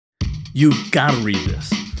You've got to read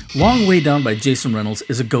this. Long Way Down by Jason Reynolds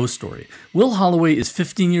is a ghost story. Will Holloway is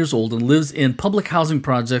 15 years old and lives in public housing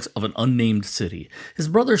projects of an unnamed city. His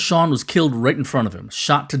brother Shawn was killed right in front of him,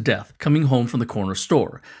 shot to death, coming home from the corner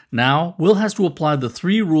store. Now, Will has to apply the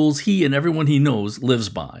 3 rules he and everyone he knows lives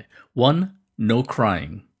by. 1. No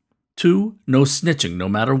crying. 2. No snitching, no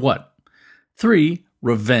matter what. 3.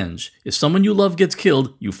 Revenge. If someone you love gets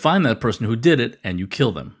killed, you find that person who did it and you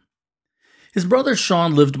kill them. His brother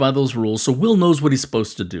Shawn lived by those rules, so Will knows what he's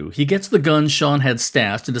supposed to do. He gets the gun Shawn had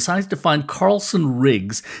stashed and decides to find Carlson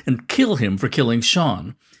Riggs and kill him for killing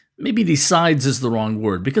Shawn. Maybe decides is the wrong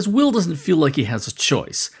word, because Will doesn't feel like he has a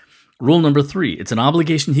choice. Rule number 3, it's an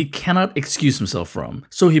obligation he cannot excuse himself from.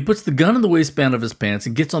 So he puts the gun in the waistband of his pants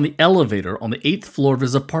and gets on the elevator on the 8th floor of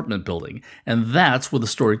his apartment building. And that's where the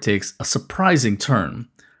story takes a surprising turn.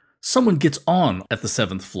 Someone gets on at the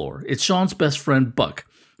 7th floor. It's Shawn's best friend, Buck.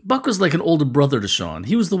 Buck was like an older brother to Shawn.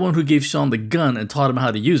 He was the one who gave Shawn the gun and taught him how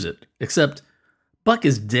to use it. Except, Buck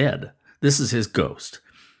is dead. This is his ghost.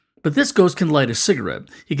 But this ghost can light a cigarette.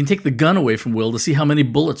 He can take the gun away from Will to see how many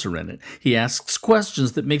bullets are in it. He asks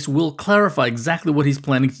questions that makes Will clarify exactly what he's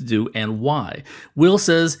planning to do and why. Will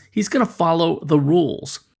says he's going to follow the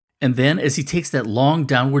rules. And then, as he takes that long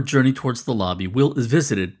downward journey towards the lobby, Will is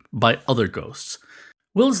visited by other ghosts.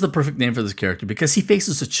 Will is the perfect name for this character because he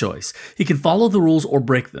faces a choice. He can follow the rules or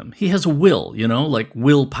break them. He has a will, like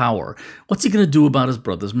willpower. What's he going to do about his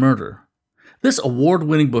brother's murder? This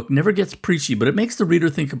award-winning book never gets preachy, but it makes the reader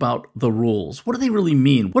think about the rules. What do they really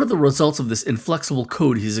mean? What are the results of this inflexible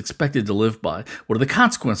code he's expected to live by? What are the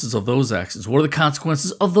consequences of those actions? What are the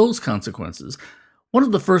consequences of those consequences? One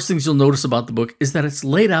of the first things you'll notice about the book is that it's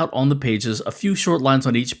laid out on the pages, a few short lines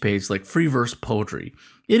on each page like free verse poetry.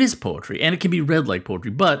 It is poetry, and it can be read like poetry,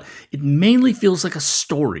 but it mainly feels like a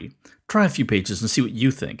story. Try a few pages and see what you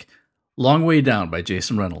think. Long Way Down by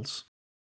Jason Reynolds.